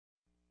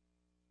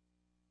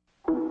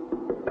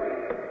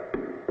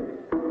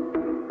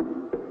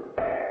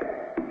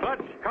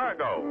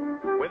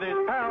with his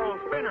pals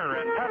Spinner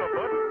and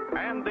Paddlefoot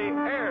and the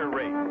air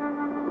race.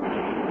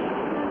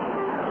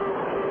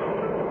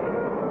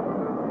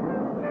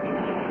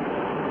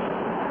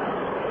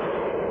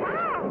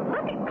 Wow,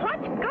 look at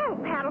Clutch go,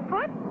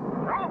 Paddlefoot.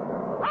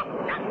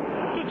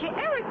 Did you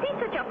ever see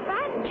such a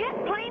fast jet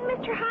plane,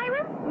 Mr.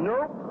 Hiram?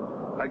 Nope.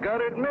 I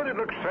gotta admit it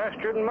looks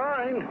faster than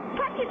mine.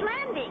 Clutch is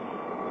landing.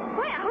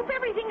 Boy, I hope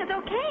everything is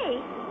okay.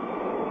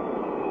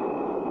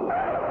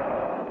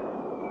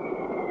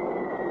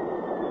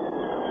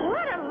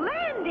 What a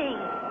landing!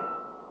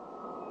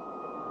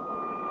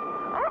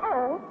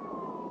 Uh-oh.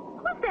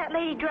 Who's that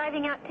lady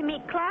driving out to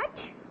meet Clutch?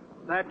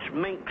 That's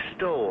Mink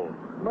Stoll.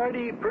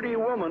 Mighty pretty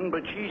woman,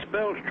 but she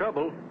spells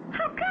trouble.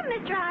 How come,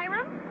 Mr.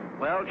 Hiram?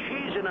 Well,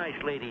 she's a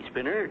nice lady,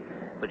 Spinner,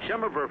 but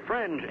some of her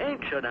friends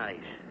ain't so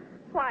nice.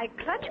 Why,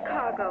 Clutch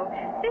Cargo,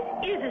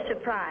 this is a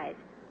surprise.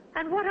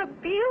 And what a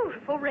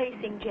beautiful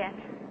racing jet.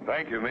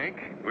 Thank you, Mink.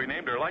 We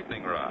named her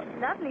Lightning Rod.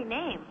 Lovely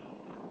name.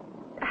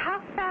 How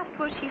fast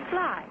will she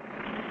fly?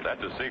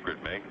 That's a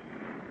secret, Mink.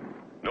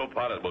 No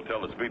pilot will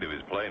tell the speed of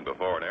his plane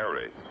before an air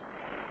race.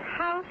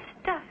 How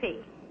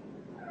stuffy.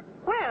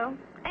 Well,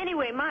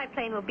 anyway, my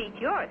plane will beat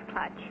yours,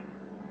 Clutch.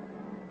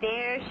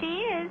 There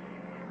she is,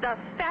 the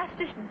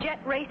fastest jet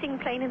racing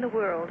plane in the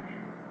world.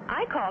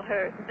 I call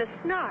her the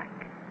Snark.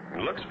 It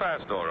looks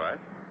fast, all right.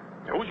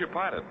 Who's your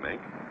pilot,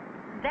 Mink?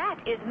 That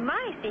is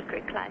my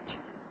secret, Clutch.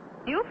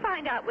 You'll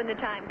find out when the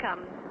time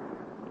comes.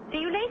 See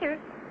you later.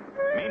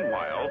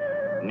 Meanwhile,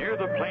 near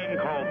the plane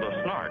called the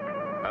Snark,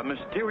 a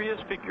mysterious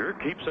figure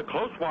keeps a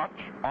close watch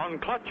on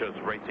Clutch's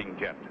racing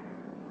jet.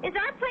 Is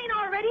our plane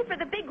all ready for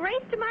the big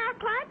race tomorrow,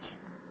 Clutch?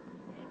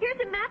 Here's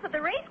a map of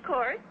the race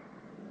course.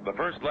 The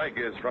first leg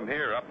is from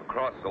here up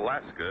across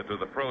Alaska to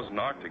the frozen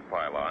Arctic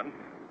pylon,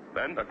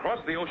 then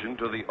across the ocean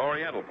to the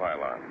Oriental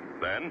pylon,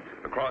 then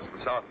across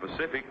the South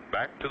Pacific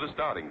back to the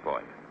starting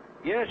point.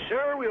 Yes,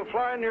 sir, we'll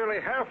fly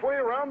nearly halfway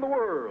around the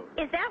world.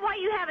 Is that why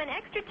you have an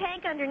extra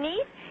tank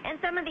underneath and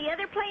some of the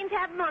other planes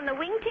have them on the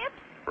wingtips?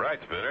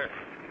 Right, Spinner.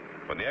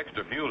 When the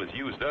extra fuel is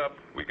used up,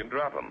 we can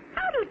drop them.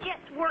 How do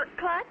jets work,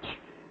 Clutch?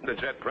 The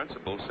jet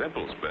principle's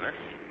simple, Spinner.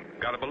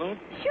 Got a balloon?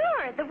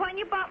 Sure, the one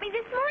you bought me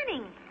this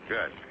morning.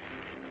 Good.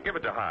 Give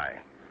it to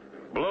High.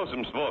 Blow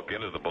some smoke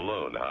into the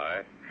balloon,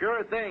 High.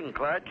 Sure thing,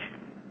 Clutch.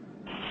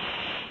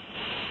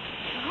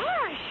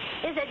 Gosh,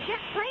 is a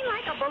jet plane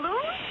like a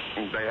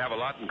balloon? They have a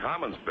lot in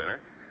common,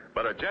 Spinner.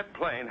 But a jet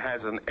plane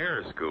has an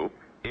air scoop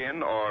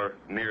in or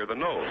near the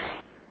nose.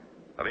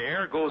 Now, the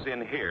air goes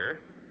in here,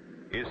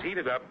 is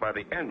heated up by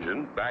the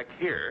engine back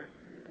here,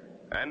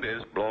 and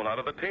is blown out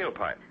of the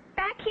tailpipe.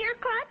 Back here,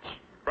 Clutch?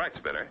 Right,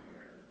 Spinner.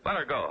 Let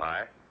her go,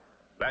 High.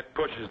 That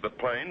pushes the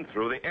plane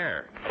through the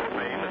air.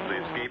 The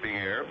escaping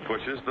air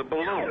pushes the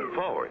balloon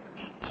forward.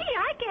 Gee,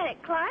 I get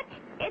it, Clutch.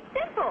 It's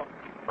simple.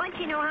 Once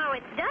you know how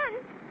it's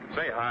done.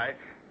 Say, High,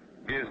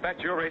 is that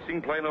your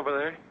racing plane over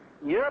there?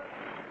 Yep.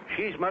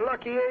 She's my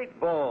lucky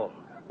 8-ball.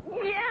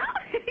 Yeah?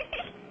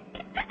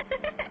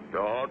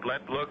 Don't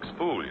let looks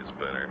fool you,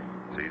 Spinner.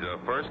 She's a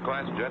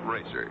first-class jet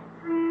racer.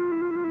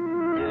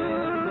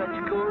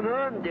 What's going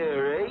on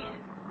there, Ace?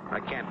 I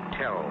can't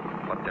tell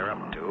what they're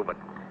up to, but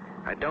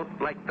I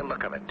don't like the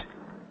look of it.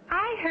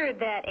 I heard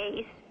that,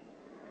 Ace.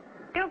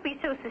 Don't be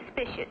so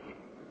suspicious.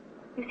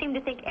 You seem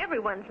to think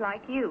everyone's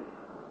like you.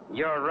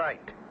 You're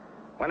right.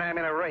 When I'm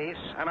in a race,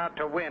 I'm out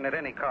to win at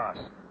any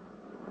cost.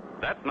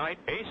 That night,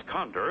 Ace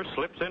Condor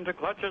slips into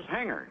Clutch's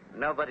hangar.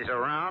 Nobody's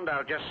around.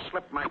 I'll just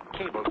slip my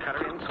cable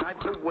cutter inside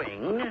the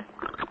wing.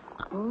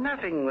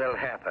 Nothing will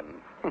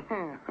happen.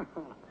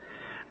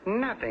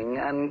 Nothing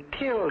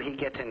until he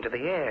gets into the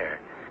air.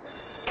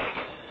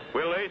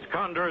 Will Ace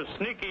Condor's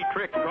sneaky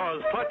trick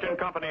cause Clutch and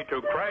Company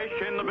to crash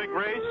in the big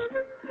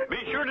race? Be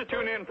sure to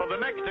tune in for the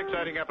next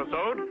exciting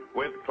episode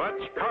with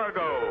Clutch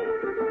Cargo.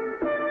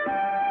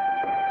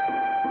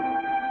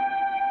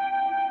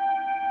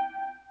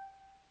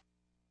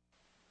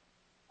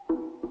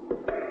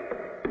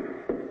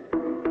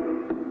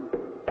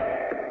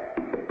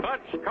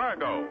 Clutch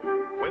Cargo,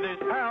 with his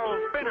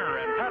pals Spinner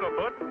and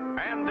Paddlefoot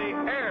and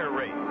the air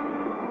race.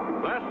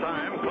 Last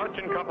time, Clutch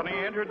and Company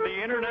entered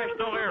the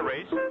International Air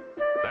Race.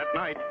 That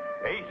night,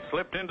 Ace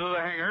slipped into the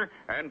hangar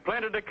and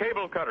planted a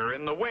cable cutter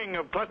in the wing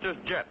of Clutch's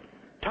jet,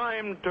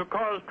 timed to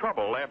cause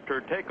trouble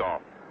after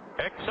takeoff.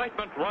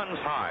 Excitement runs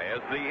high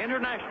as the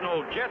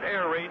International Jet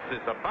Air Race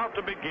is about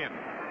to begin.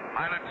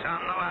 Pilots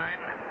on the line.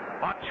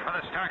 Watch for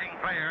the starting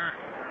flare.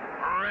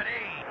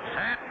 Ready,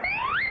 set.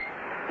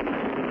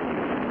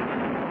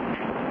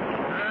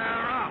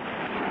 They're off.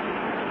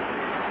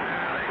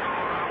 There they go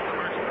around the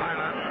first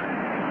pylon.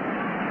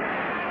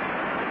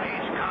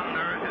 Ace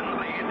Condor is in the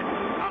lead,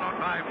 followed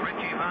by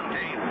Frenchie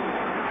Fontaine.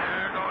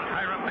 There goes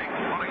Hiram Mink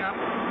pulling up,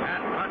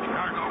 and Clutch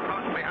Cargo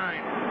close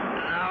behind.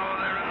 Now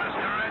they're in the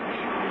stretch.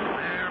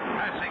 They're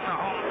passing the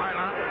home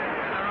pylon,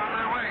 and they're on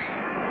their way.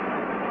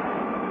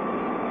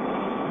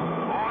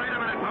 Oh, wait a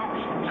minute, folks.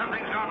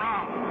 Something's gone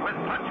wrong with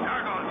Clutch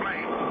Cargo's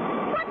plane.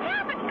 What's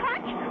happened,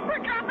 Clutch?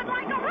 We're dropping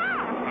like a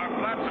rock. Our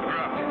flaps have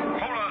dropped.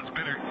 Hold on,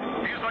 Spinner.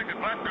 Feels like the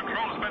flap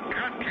control's been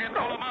cut. Can't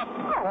hold them up.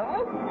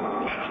 Oh.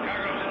 Clutch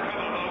Cargo's in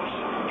trouble,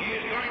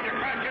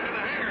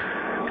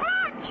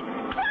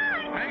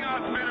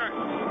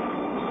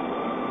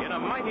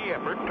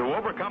 effort to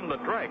overcome the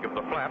drag of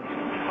the flaps,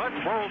 Clutch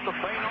rolls the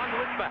plane onto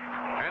its back,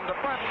 and the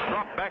flaps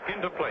drop back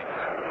into place.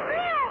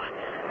 Phew!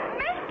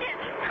 Missed it!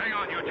 Hang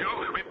on, you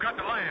two. We've got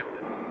to land.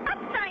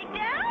 Upside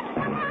down?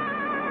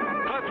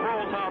 Clutch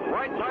rolls out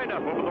right side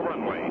up over the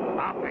runway.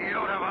 A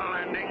beautiful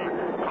landing.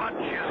 Clutch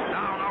is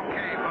down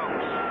okay,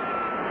 folks.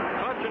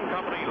 Clutch and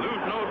company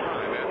lose no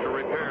time after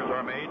repairs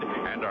are made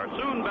and are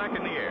soon back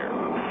in the air.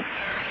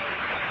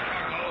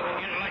 Cargo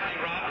in lightning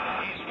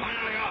rod. He's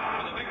finally off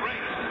for the big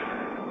race.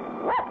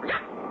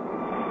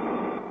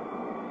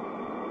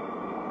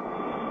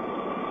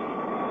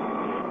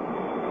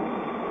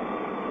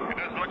 It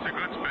doesn't look so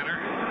good, Spinner.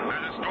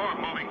 There's a storm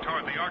moving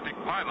toward the Arctic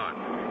pylon.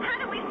 How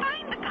do we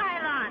find the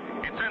pylon?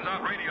 It sends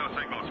out radio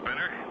signals,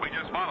 Spinner. We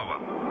just follow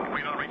them. If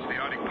we don't reach the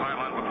Arctic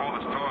pylon before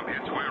the storm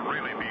hits, we'll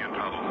really be in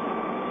trouble.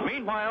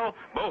 Meanwhile,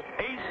 both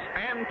Ace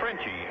and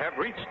Frenchie have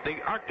reached the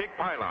Arctic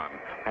pylon,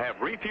 have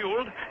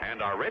refueled,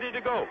 and are ready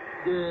to go.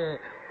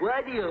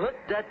 Why do you hook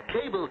that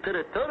cable to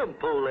the totem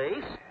pole,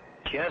 Ace?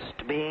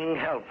 Just being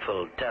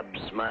helpful,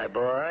 Tubbs, my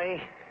boy.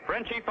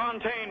 Frenchie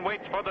Fontaine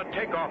waits for the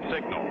takeoff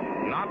signal,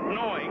 not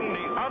knowing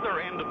the other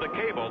end of the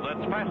cable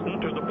that's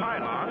fastened to the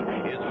pylon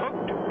is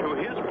hooked to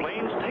his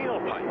plane's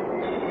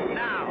tailpipe.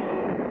 Now.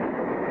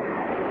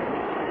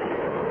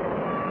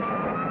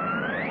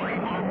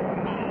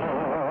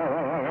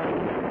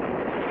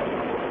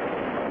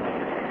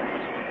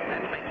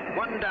 That makes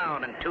one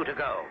down and two to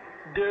go.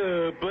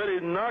 But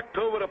it knocked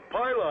over the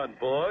pylon,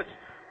 boss.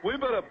 We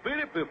better beat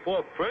it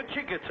before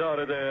Frenchie gets out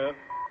of there.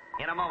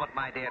 In a moment,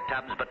 my dear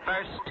Tubbs, but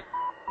first,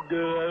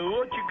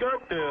 What you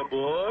got there,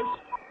 boss?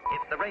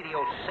 it's the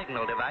radio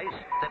signal device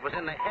that was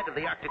in the head of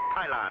the Arctic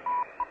pylon.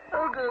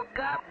 Oh,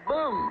 God,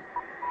 boom.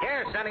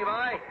 Here, Sonny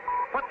boy,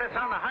 put this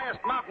on the highest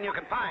mountain you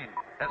can find,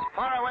 as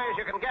far away as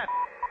you can get.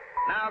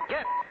 Now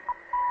get.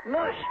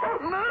 Mush.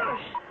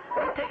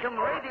 They take him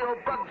radio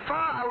bug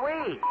far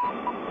away.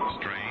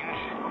 Strange.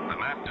 The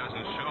map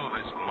doesn't show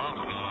this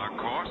mountain on our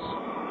course,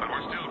 but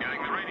we're still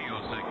getting the radio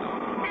signal.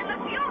 And the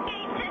fuel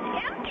gauge is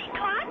empty,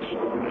 Clutch.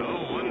 No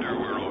wonder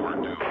we're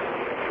overdue.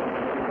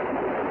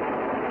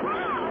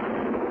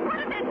 Wow! What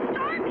if that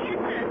storm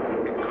hits us?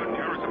 It could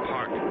tear us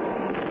apart.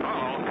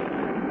 Uh-oh.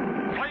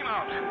 Flame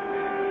out.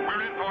 We're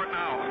in for it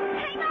now.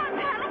 Hang on,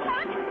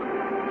 Paddlefoot.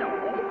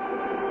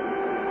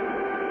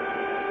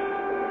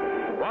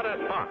 What a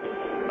spot!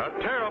 A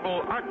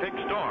terrible Arctic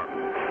storm.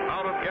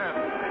 Out of gas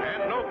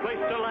and no place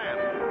to land.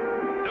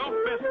 Don't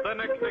miss the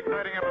next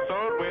exciting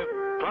episode with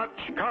Clutch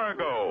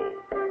Cargo.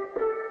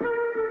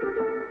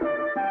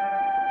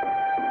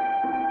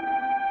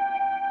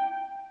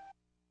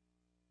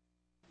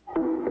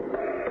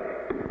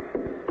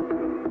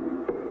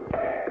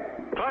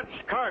 Clutch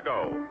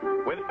Cargo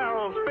with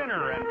Harold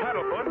Spinner and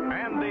Paddlefoot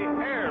and the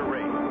Air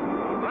Race.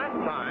 Last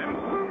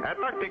time, at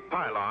Arctic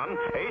Pylon,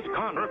 Ace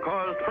Condor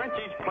caused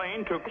Frenchie's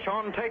plane to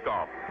on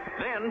takeoff.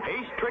 Then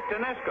Ace tricked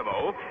an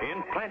Eskimo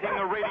in planting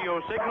a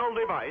radio signal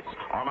device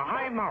on a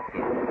high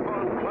mountain,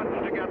 caused Clutch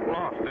to get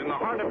lost in the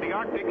heart of the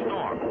Arctic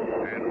storm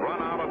and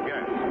run out of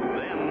gas.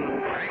 Then,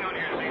 Hang on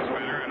here,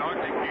 Spinner. An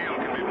Arctic gale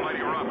can be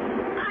mighty rough.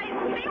 I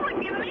see what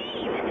you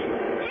mean.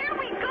 Here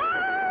we go!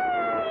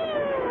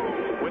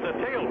 with a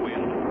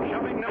tailwind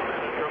shoving them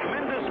at a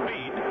tremendous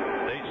speed,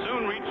 they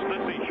soon reached the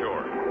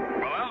seashore.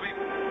 Well, Albie,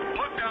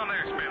 look down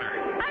there, Spinner.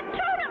 A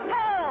totem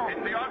pole!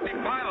 It's the Arctic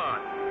pylon.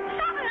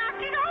 Something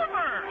knocked it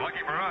over!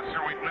 Lucky for us,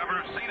 or we'd never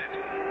have seen it.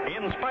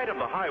 In spite of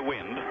the high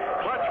wind,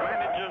 Clutch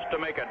manages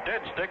to make a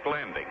dead stick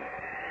landing.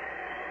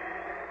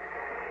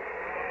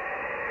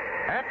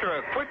 After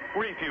a quick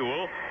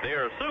refuel, they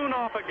are soon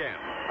off again,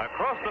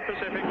 across the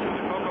Pacific to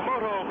the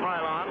Kokomoto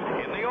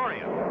pylon in the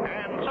Orient.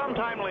 And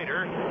sometime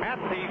later, at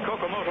the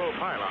Kokomoto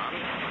pylon,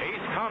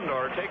 Ace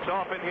Condor takes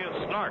off in his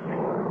Snark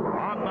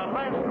on the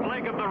last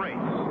leg of the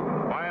race,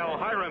 while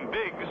Hiram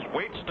Biggs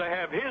waits to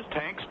have his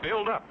tanks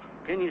filled up.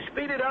 Can you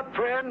speed it up,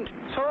 friend?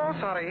 So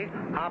sorry.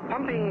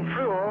 Pumping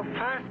fuel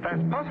fast as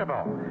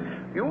possible.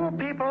 You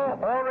people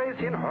always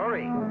in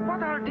hurry.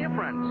 What our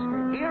difference?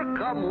 Here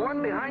come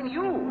one behind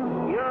you.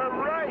 You're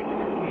right.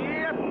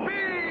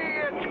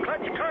 Yippee! It's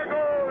Clutch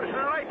Cargo's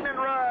lightning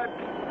rod.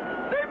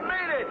 They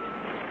made it.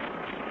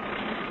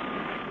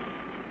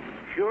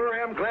 Sure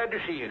am glad to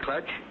see you,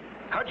 Clutch.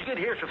 How'd you get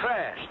here so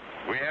fast?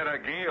 We had a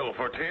gale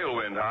for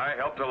tailwind high.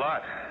 Helped a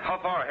lot. How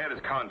far ahead is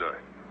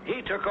Condor?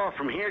 He took off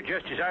from here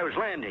just as I was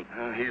landing.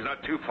 He's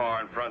not too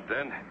far in front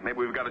then. Maybe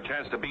we've got a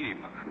chance to beat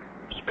him.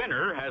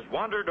 Spinner has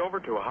wandered over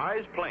to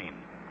High's plane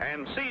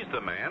and sees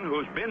the man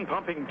who's been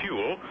pumping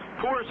fuel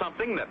pour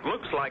something that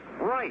looks like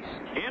rice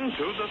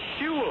into the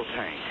fuel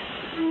tank.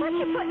 What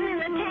you putting in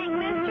the tank,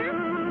 mister?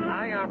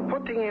 I am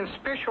putting in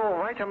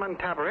special vitamin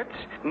tablets,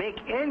 make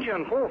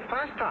engine go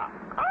faster.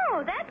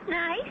 Oh, that's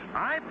nice.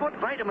 I put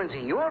vitamins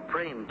in your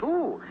plane,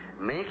 too.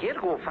 Make it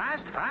go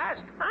fast. I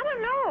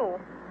don't know.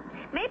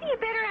 Maybe you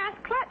better ask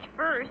Clutch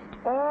first.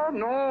 Oh,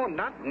 no,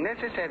 not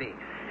necessary.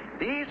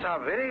 These are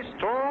very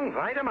strong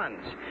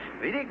vitamins.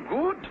 Very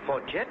good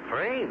for jet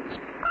planes.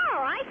 Oh,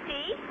 I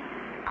see.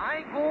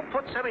 I go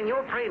put some in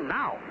your plane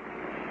now.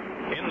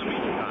 In the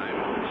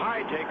meantime,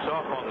 High takes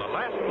off on the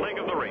last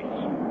leg of the race.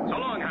 So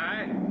long,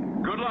 High.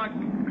 Good luck.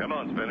 Come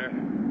on, Spinner.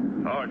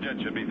 Our jet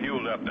should be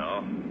fueled up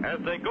now.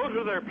 As they go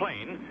to their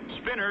plane,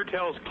 Spinner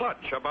tells Clutch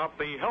about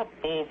the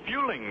helpful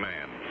fueling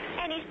man.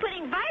 And he's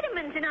putting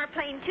vitamins in our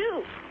plane,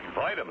 too.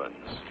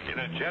 Vitamins? In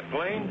a jet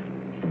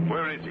plane?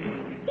 Where is he?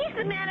 He's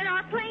the man in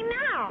our plane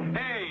now.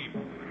 Hey,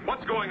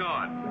 what's going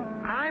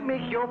on? I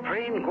make your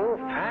plane go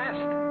fast.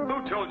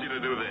 Who told you to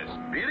do this?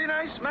 Really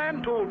nice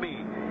man told me.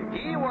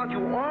 He want you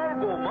all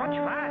go much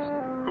fast.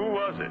 Who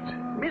was it?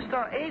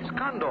 Mr. Ace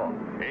Condor.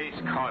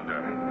 Ace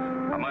Condor.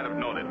 I might have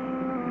known it.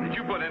 Did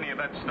you put any of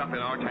that stuff in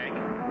our tank?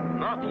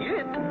 Not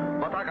yet,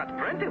 but I got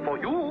plenty for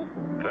you.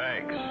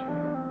 Thanks.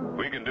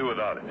 We can do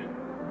without it.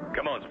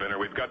 Come on, Spinner.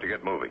 We've got to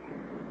get moving.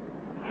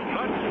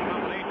 Clutch and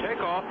company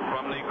take off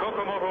from the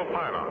Kokomoto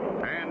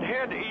pylon and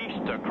head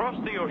east across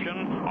the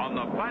ocean on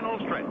the final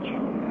stretch.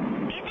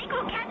 Do you think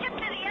we'll catch up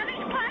to the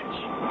others, Clutch?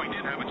 We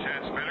did have a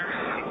chance, Spinner,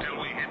 until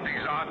we hit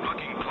these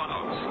odd-looking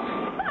clouds.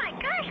 Oh, my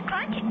gosh,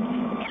 Clutch.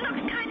 It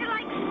looks kind of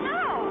like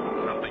snow.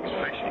 Something's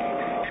fishy.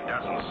 It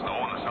doesn't snow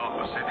in the South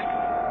Pacific,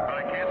 but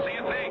I can't see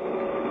a thing.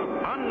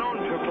 Unknown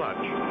to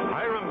Clutch,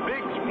 Hiram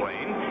Biggs'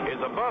 plane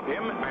is above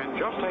him and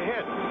just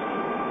ahead.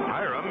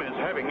 Hiram is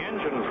having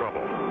engine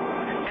trouble.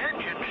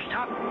 Engine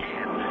stopped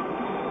dead.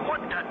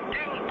 What the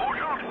ding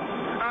boozled?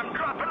 I'm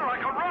dropping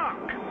like a rock.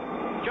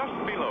 Just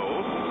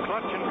below,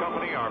 Clutch and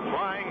company are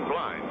flying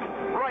blind,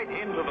 right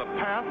into the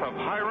path of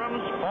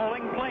Hiram's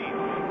falling plane.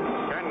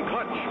 Can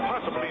Clutch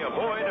possibly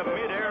avoid a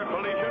mid-air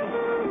collision?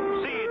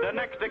 See the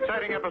next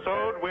exciting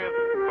episode with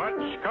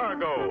Clutch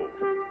Cargo.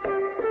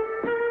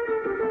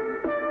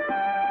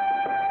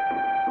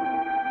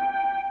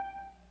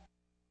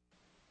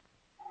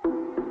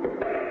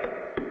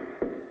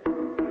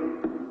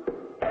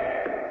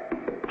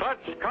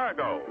 Clutch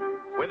Cargo,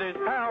 with his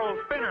pals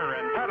Spinner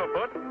and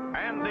Paddlefoot,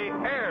 and the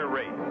air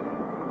race.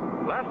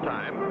 Last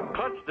time,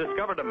 Clutch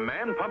discovered a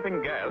man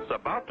pumping gas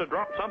about to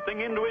drop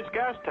something into his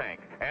gas tank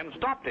and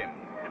stopped him.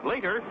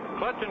 Later,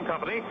 Clutch and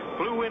company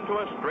flew into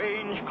a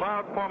strange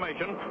cloud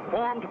formation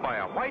formed by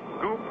a white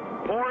goop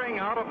pouring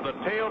out of the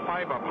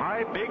tailpipe of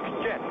High Biggs'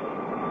 jet.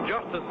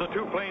 Just as the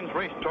two planes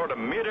raced toward a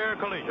mid-air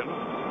collision,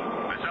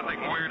 There's something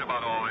weird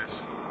about all this.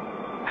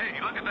 Hey,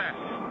 look at that.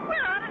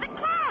 We're out of the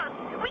clouds.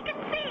 We can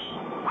see.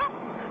 Oh,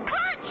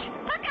 Clutch,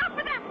 look out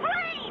for that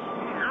plane.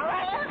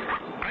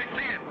 I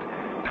see it.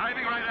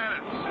 Diving right at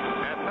us.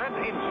 at that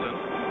instant,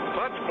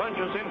 Clutch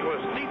plunges into a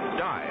steep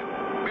dive,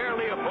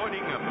 barely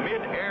avoiding a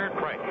mid-air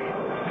crash.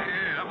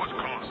 Yeah, that was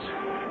close.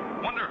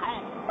 Wonder who?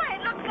 Why,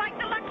 it looks like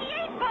the Lucky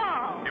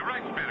 8-Ball. You're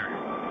right, Spinner.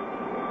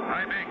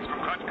 Hi, Biggs from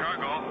Clutch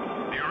Cargo.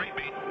 Do you read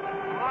me?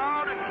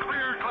 Loud and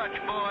clear, Clutch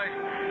boy.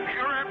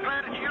 Sure am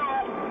glad it's you.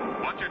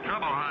 What's your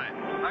trouble, Hi?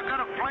 I've got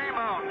a flame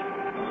out.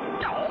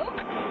 Don't?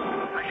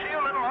 I see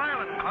a little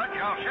island, Clutch.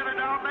 I'll set her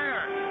down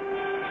there.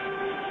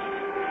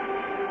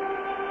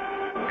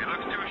 It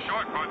looks too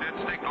short for a dead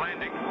stick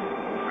landing.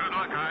 Good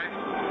luck, Hi.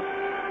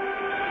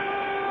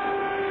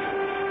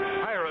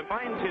 Hiram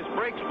finds his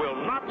brakes will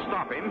not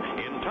stop him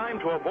in time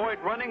to avoid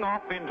running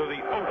off into the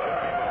ocean.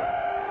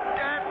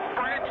 Dad,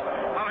 Fred,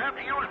 I'll have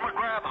to use my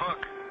grab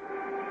hook.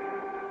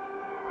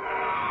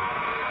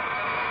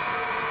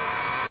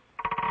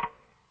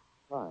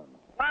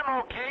 I'm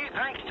okay,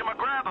 thanks to my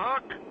grab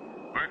hook.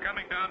 We're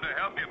coming down to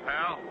help you,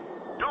 pal.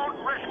 Don't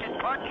risk it,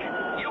 Clutch.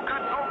 You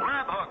got no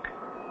grab hook.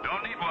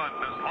 Don't need one.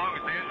 As long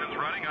as the engine's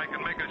running, I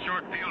can make a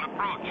short field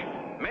approach.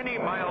 Many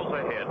miles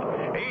ahead,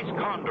 Ace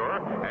Condor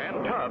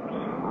and Tubbs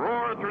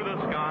roar through the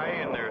sky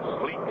in their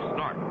sleek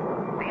snark.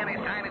 See any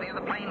sign of the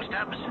other plane,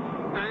 Stubbs?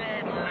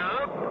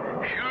 Nope.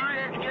 Sure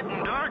is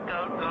getting dark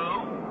out,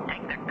 though.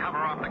 Take the cover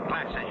off the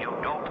glasses, you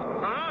dope.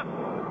 Huh?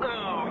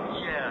 Oh,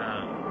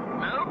 yeah.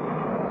 Nope.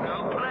 No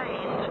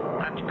planes.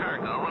 Clutch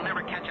Cargo will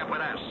never catch up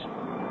with us.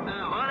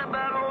 What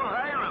about old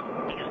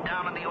Hiram? He's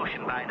down in the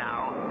ocean by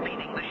now,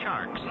 feeding the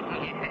sharks.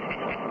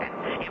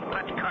 If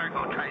Clutch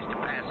Cargo tries to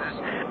pass us,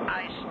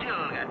 I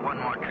still got one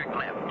more trick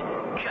left.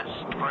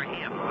 Just for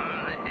him.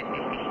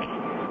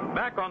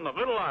 Back on the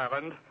little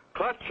island,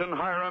 Clutch and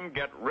Hiram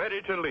get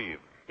ready to leave.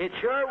 It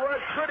sure was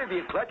good of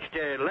you, Clutch,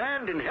 to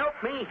land and help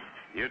me.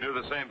 You do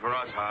the same for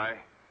us, Hi.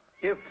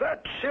 If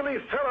that silly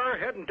feller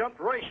hadn't dumped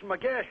rice in my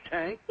gas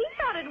tank, He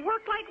thought it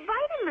worked like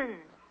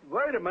vitamins.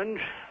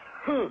 vitamins,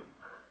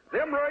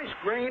 them rice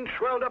grains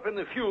swelled up in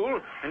the fuel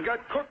and got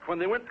cooked when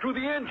they went through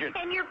the engine.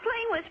 And your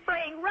plane was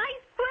spraying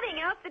rice pudding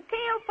out the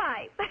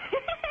tailpipe.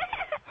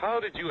 How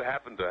did you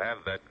happen to have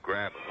that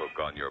grab hook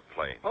on your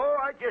plane? Oh,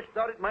 I just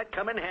thought it might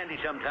come in handy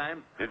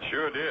sometime. It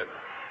sure did.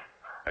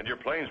 And your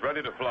plane's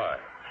ready to fly.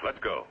 Let's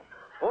go.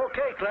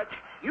 Okay, Clutch,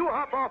 you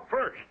hop off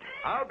first.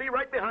 I'll be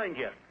right behind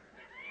you.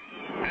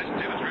 This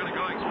tip is really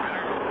going,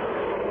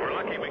 Spinner. We're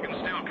lucky we can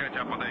still catch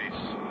up with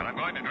Ace. And I'm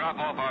going to drop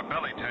off our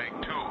belly tank,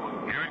 too.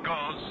 Here it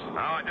goes.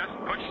 Now I just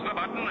push the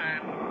button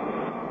and...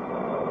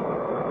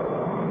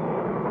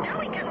 Now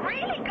we can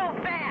really go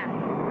fast.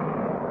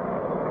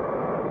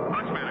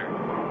 Look, Spinner.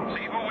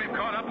 See who we've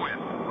caught up with.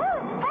 Oh,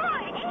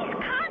 boy, Ace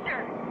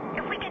Condor.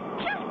 If we could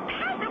just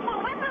pass him,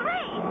 we'll win the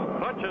race.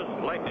 Clutch's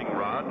lightning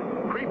rod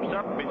creeps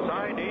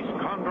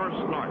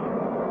snort.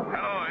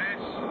 Hello,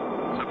 Ace.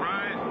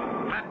 Surprised?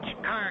 Clutch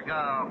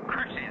Cargo,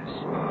 curses.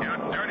 Your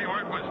dirty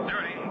work was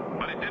dirty,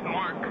 but it didn't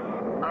work.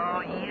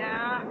 Oh,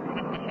 yeah?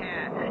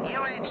 You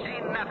ain't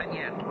seen nothing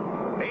yet.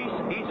 Ace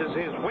eases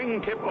his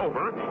wingtip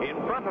over in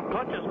front of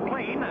Clutch's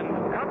plane and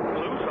cuts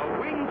loose a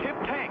wingtip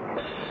tank.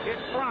 It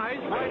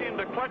flies right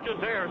into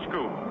Clutch's air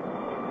scoop.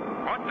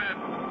 What then?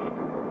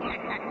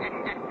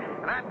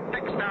 That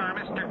fixed our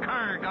Mr.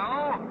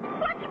 Cargo.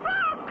 What's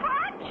wrong,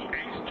 Clutch?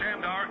 Ace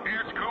jammed our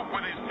air scoop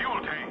with his fuel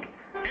tank.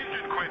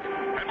 Engine quit,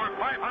 and we're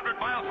 500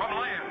 miles from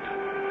land.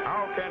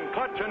 How can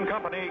Clutch and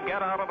Company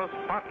get out of a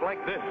spot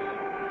like this?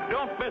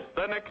 Don't miss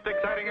the next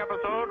exciting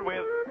episode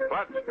with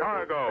Clutch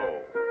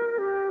Cargo.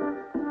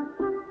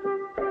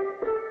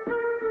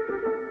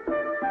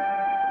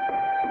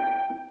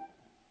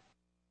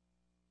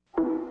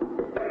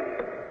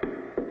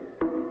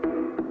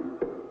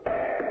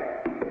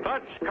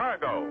 Clutch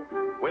Cargo,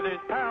 with his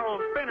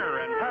pals Spinner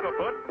and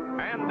Paddlefoot,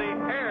 and the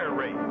air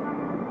race.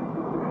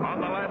 On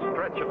the last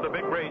stretch of the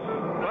big race,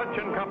 Clutch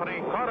and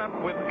Company caught up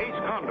with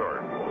Ace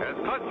Condor. As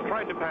Clutch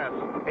tried to pass,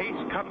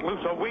 Ace cut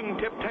loose a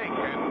wingtip tank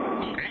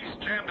and... Ace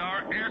jammed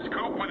our air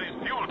scoop with his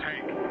fuel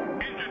tank.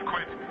 Engine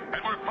quit, and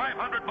we're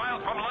 500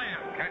 miles from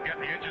land. Can't get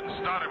the engine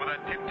started with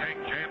that tip tank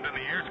jammed in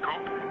the air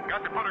scoop.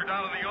 Got to put her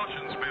down in the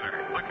ocean,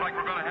 Spinner. Looks like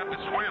we're going to have to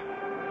swim.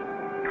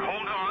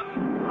 Hold on.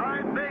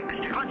 I beg,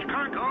 Clutch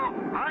Cargo.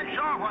 I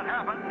saw what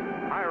happened.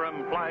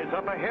 Hiram flies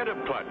up ahead of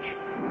Clutch,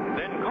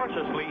 then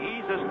cautiously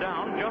eases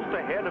down just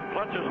ahead of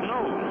Clutch's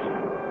nose.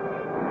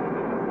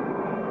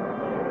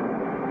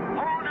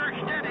 Hold her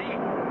steady.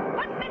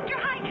 What's Mr.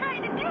 High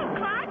trying to do,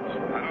 Clutch?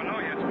 I don't know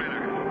yet,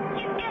 Spinner.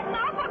 He's getting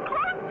awful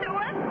close to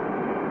us.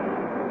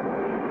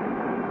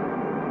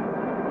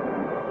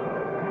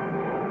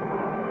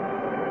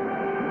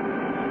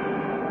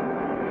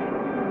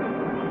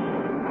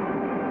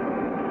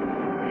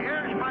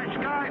 Here's my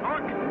sky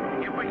hook.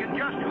 If we can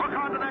just hook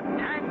onto that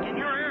tank in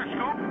your air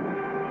scoop.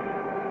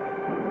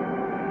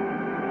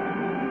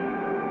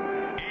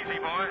 Easy,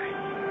 boy.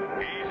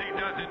 Easy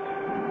does it.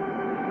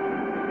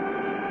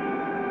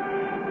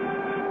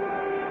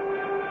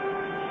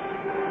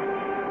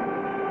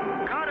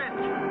 Got it.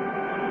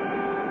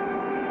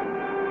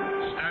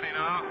 Steady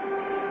now.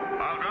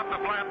 I'll drop the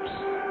flaps.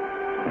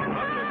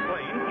 Clutch's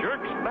plane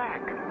jerks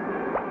back.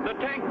 The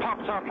tank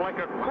pops out like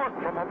a cork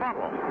from a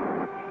bottle.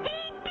 He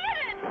did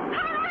it!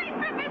 Hooray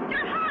for Mr.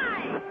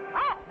 High!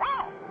 Oh,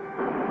 oh!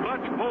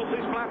 Clutch pulls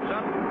his flaps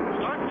up,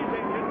 starts his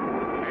engine,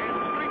 and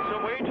streaks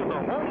away to the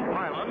home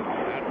pylon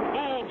at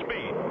full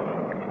speed.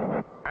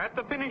 At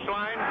the finish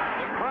line,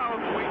 the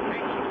crowds wait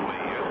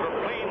anxiously as the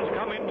planes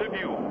come into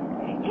view.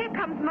 Here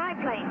comes my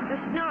plane, the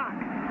Snark.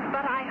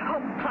 But I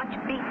hope Clutch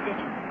beats it.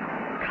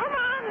 Come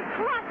on,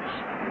 Clutch!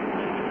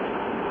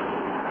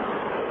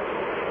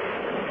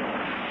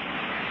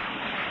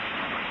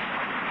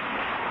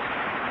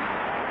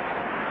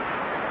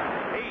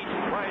 Ace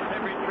tries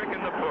every trick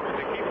in the book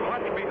to keep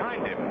Clutch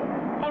behind him.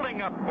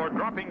 Pulling up or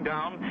dropping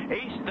down,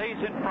 Ace stays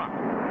in front,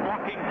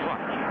 blocking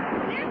Clutch.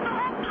 There's the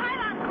whole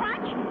pylon,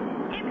 Clutch.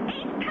 If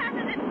Ace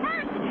passes it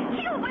first,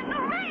 he'll win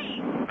the race.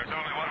 There's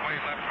only one way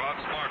left to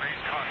outsmart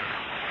Ace Condor.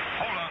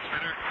 Hold on,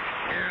 Spinner.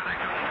 Here they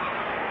come.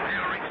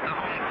 They'll reach the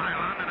home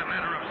pylon in a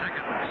matter of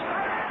seconds.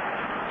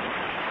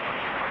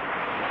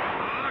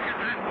 Look at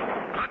that.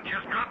 Clutch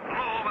has dropped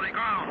low over the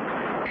ground.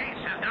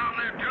 Ace is down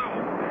there, too.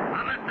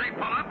 Unless they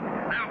pull up,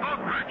 they'll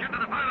both crash into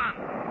the pylon.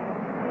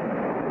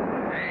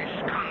 Ace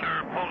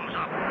Condor pulls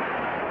up.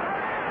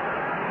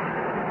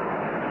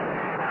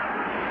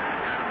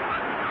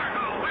 Clutch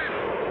Cargo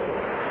wins.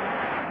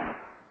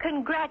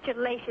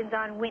 Congratulations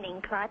on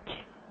winning, Clutch.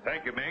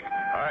 Thank you, Mink.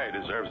 High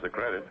deserves the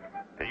credit.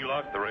 He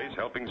lost the race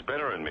helping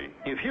Spinner and me.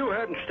 If you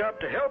hadn't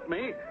stopped to help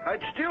me,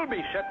 I'd still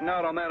be sitting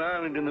out on that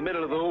island in the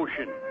middle of the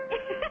ocean.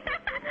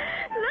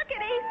 Look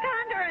at Ace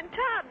Condor and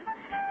Tubbs.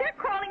 They're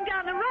crawling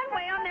down the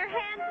runway on their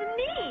hands and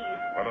knees.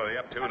 What are they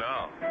up to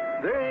now?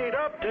 They ain't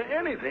up to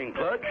anything,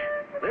 Clutch.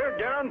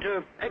 They're down to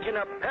picking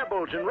up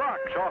pebbles and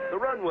rocks off the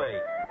runway.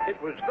 It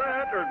was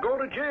that or go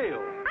to jail.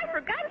 I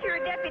forgot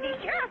you're a deputy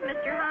sheriff,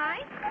 Mr.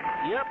 High.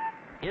 Yep.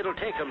 It'll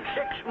take them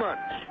 6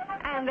 months.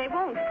 And they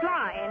won't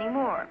fly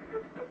anymore.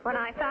 When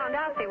I found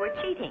out they were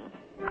cheating,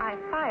 I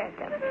fired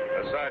them.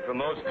 Aside from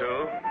those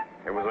two,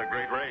 it was a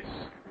great race.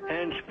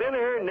 And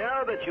Spinner,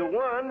 now that you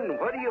won,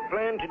 what do you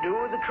plan to do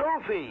with the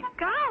trophy?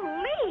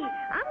 Golly,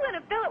 I'm going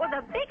to fill it with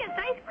the biggest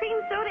ice cream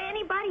soda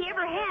anybody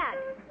ever had.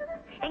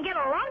 And get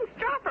a long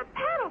straw for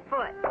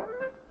Paddlefoot.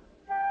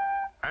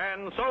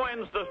 And so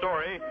ends the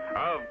story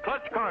of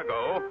Clutch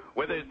Cargo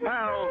with his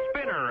pals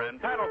Spinner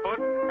and Paddlefoot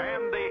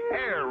and the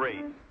air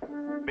race.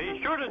 Be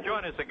sure to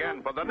join us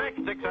again for the next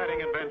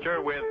exciting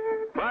adventure with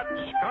Clutch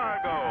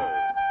Cargo.